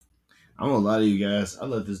I'm gonna lie to you guys. I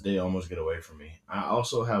let this day almost get away from me. I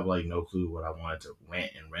also have like no clue what I wanted to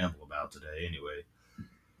rant and ramble about today. Anyway,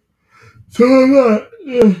 so I'm not.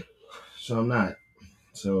 So I'm not.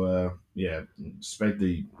 So yeah, expect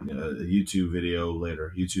the YouTube video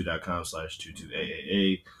later.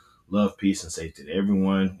 YouTube.com/22AAA. Love, peace, and safety to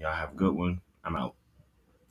everyone. Y'all have a good one. I'm out.